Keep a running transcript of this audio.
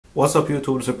What's up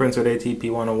YouTube, it's ConfirmRotate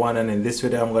ATP101, and in this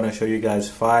video I'm going to show you guys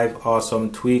 5 awesome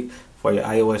tweaks for your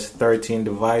iOS 13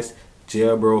 device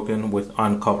jailbroken with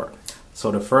Uncover.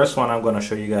 So the first one I'm going to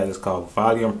show you guys is called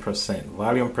VolumePercernt.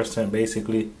 VolumePercernt,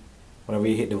 basically whenever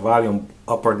you hit the volume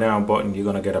up or down button, you're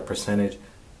going to get a percentage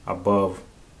above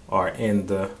or in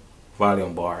the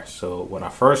volume bar. So when I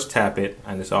first tap it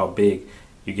and it's all big,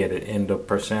 you get it in the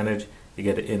percentage, you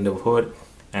get it in the hood,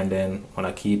 and then when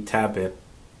I keep tapping,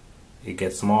 it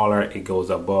gets smaller, it goes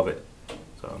above it.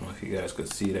 So I don't know if you guys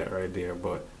could see that right there,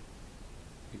 but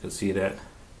you can see that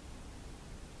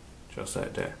just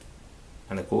like that.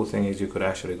 And the cool thing is you could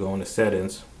actually go into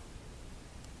settings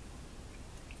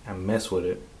and mess with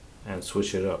it and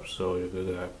switch it up. So you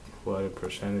could have volume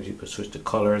percentage, you could switch the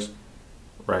colors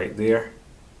right there.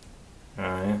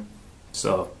 Alright,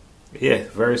 so yeah,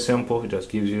 very simple. It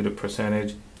just gives you the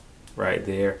percentage right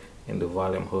there in the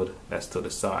volume hood that's to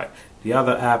the side. The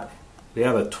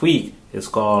other tweak is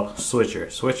called Switcher.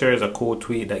 Switcher is a cool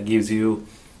tweak that gives you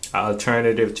an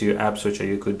alternative to your app switcher.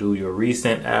 You could do your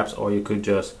recent apps, or you could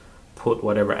just put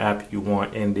whatever app you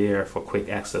want in there for quick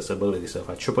accessibility. So if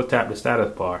I triple tap the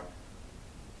status bar,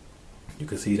 you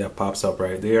can see that pops up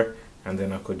right there, and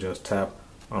then I could just tap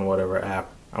on whatever app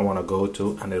I want to go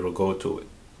to and it'll go to it.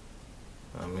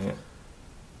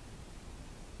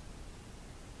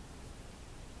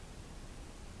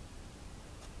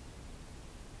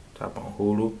 Tap on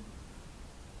Hulu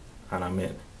and I'm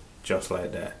in, just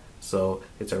like that. So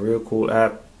it's a real cool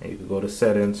app, and you can go to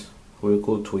settings, real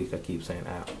cool tweak. I keep saying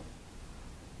app.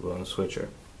 Go on Switcher,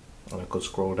 and I could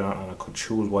scroll down and I could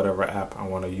choose whatever app I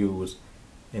want to use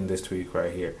in this tweak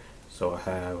right here. So I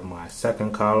have my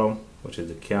second column, which is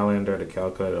the calendar, the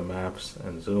calculator, maps,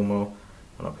 and Zumo.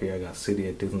 And up here I got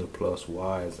Cydia, Disney Plus,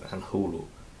 Wise, and Hulu.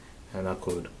 And I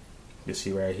could, you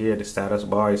see right here, the status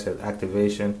bar, it says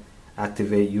activation,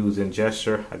 activate using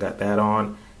gesture. I got that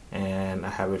on, and I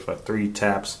have it for 3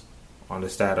 taps on the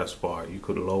status bar. You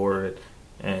could lower it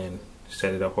and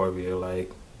set it up however you like.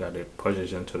 You got it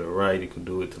position to the right, you could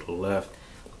do it to the left,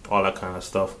 all that kind of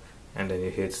stuff. And then you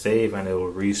hit save and it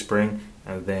will respring,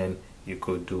 and then you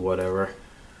could do whatever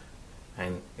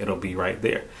and it'll be right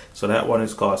there. So that one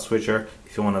is called Switcher,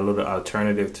 if you want a little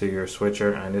alternative to your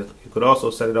switcher. And you could also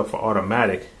set it up for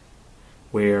automatic,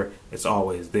 where it's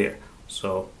always there.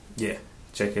 So yeah,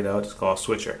 check it out. It's called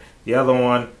Switcher. The other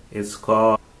one is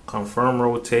called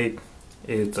ConfirmRotate.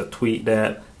 It's a tweak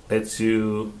that lets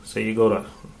you, say you go to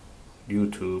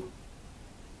YouTube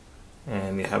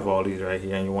and you have all these right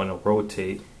here and you want to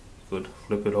rotate, you could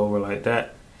flip it over like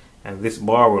that, and this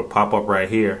bar will pop up right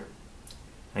here,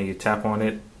 and you tap on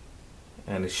it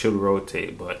and it should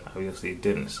rotate, but obviously it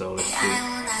didn't. So let's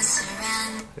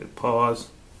see. Hit pause.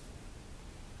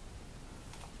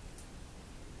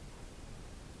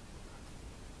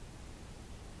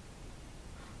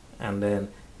 And then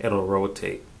it'll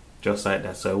rotate just like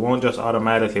that. So it won't just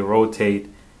automatically rotate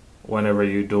whenever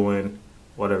you're doing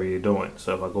whatever you're doing.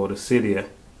 So if I go to Cydia,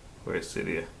 where's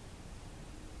Cydia?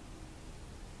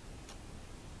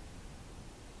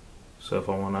 So if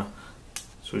I want to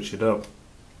switch it up,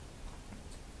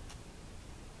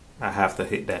 I have to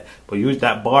hit that. But use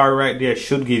that bar right there,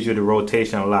 should give you the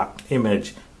rotation lock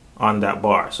image on that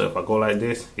bar. So if I go like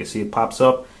this, you see it pops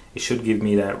up, it should give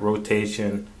me that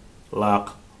rotation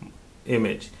lock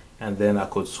image, and then I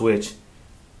could switch.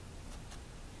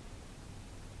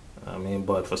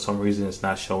 But for some reason it's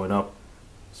not showing up.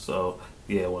 So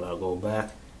yeah, when I go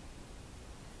back,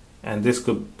 and this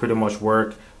could pretty much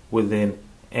work within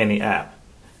any app.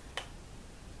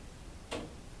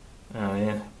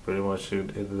 Pretty much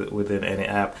within any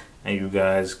app, and you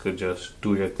guys could just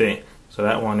do your thing. So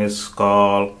that one is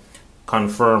called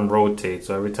ConfirmRotate.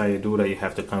 So every time you do that, you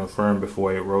have to confirm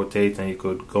before it rotates, and you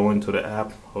could go into the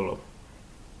app. Hold up.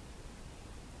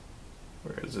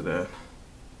 Where is it at?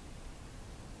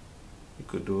 You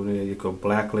could do that. You could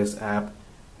blacklist app.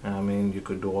 You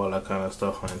could do all that kind of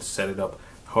stuff and set it up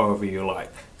however you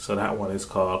like. So that one is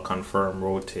called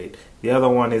ConfirmRotate. The other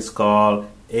one is called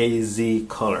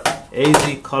AZColor.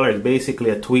 AZColor is basically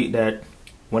a tweak that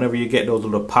whenever you get those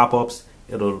little pop-ups,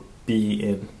 it'll be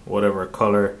in whatever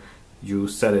color you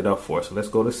set it up for. So let's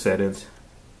go to settings,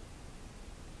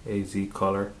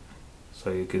 AZColor,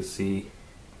 so you can see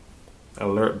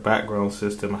alert background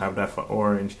system. I have that for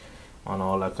orange on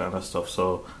all that kind of stuff.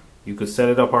 So you could set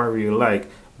it up however you like,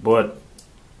 but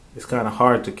it's kind of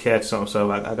hard to catch something. So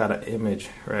like I got an image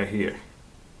right here.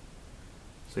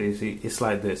 So you see, it's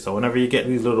like this. So whenever you get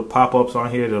these little pop-ups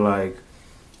on here to like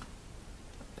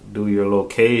do your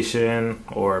location,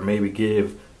 or maybe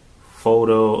give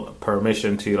photo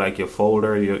permission to like your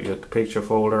folder, your picture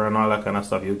folder and all that kind of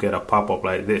stuff, you get a pop-up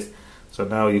like this. So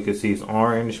now you can see it's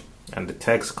orange, and the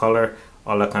text color,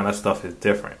 all that kind of stuff is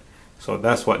different. So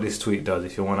that's what this tweak does.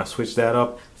 If you want to switch that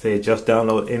up, say just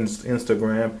download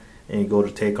Instagram and you go to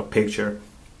take a picture,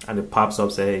 and it pops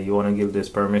up, say, hey, you want to give this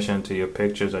permission to your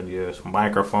pictures and your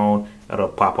microphone, it'll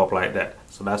pop up like that.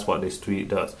 So that's what this tweak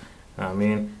does. You know what I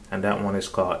mean? And that one is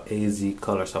called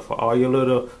AZColor. So for all your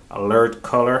little alert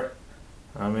color,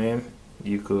 I mean,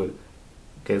 you could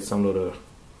get some little,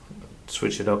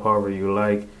 switch it up however you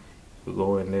like. You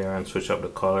go in there and switch up the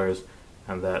colors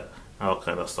and that, all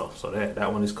kind of stuff. So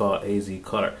that one is called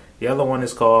AZColor. The other one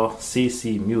is called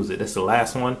CCMusic. That's the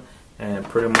last one, and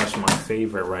pretty much my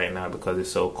favorite right now because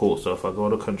it's so cool. So if I go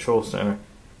to Control Center,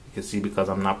 you can see because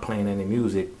I'm not playing any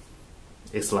music,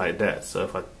 it's like that. So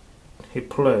if I hit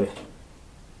play,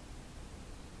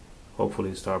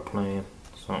 hopefully start playing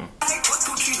something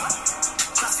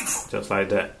just like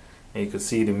that, and you can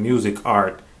see the music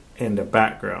art in the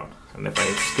background. And if I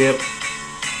hit skip,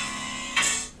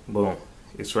 boom,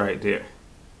 it's right there.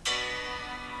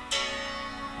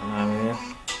 You know what I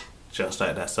mean? Just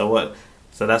like that. So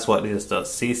that's what this does.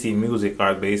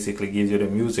 CCmusicArt basically gives you the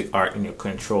music art in your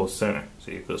control center.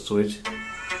 So you could switch.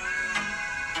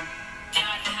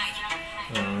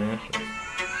 You know what I mean?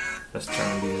 Let's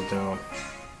turn these down.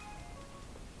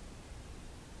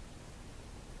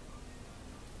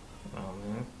 Oh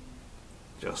man,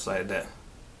 just like that.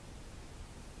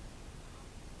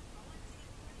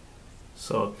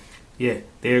 So yeah,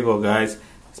 there you go, guys.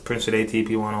 It's Prince with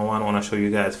ATP 101. I want to show you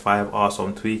guys 5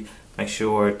 awesome tweaks. Make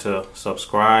sure to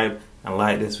subscribe and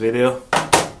like this video.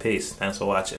 Peace. Thanks for watching.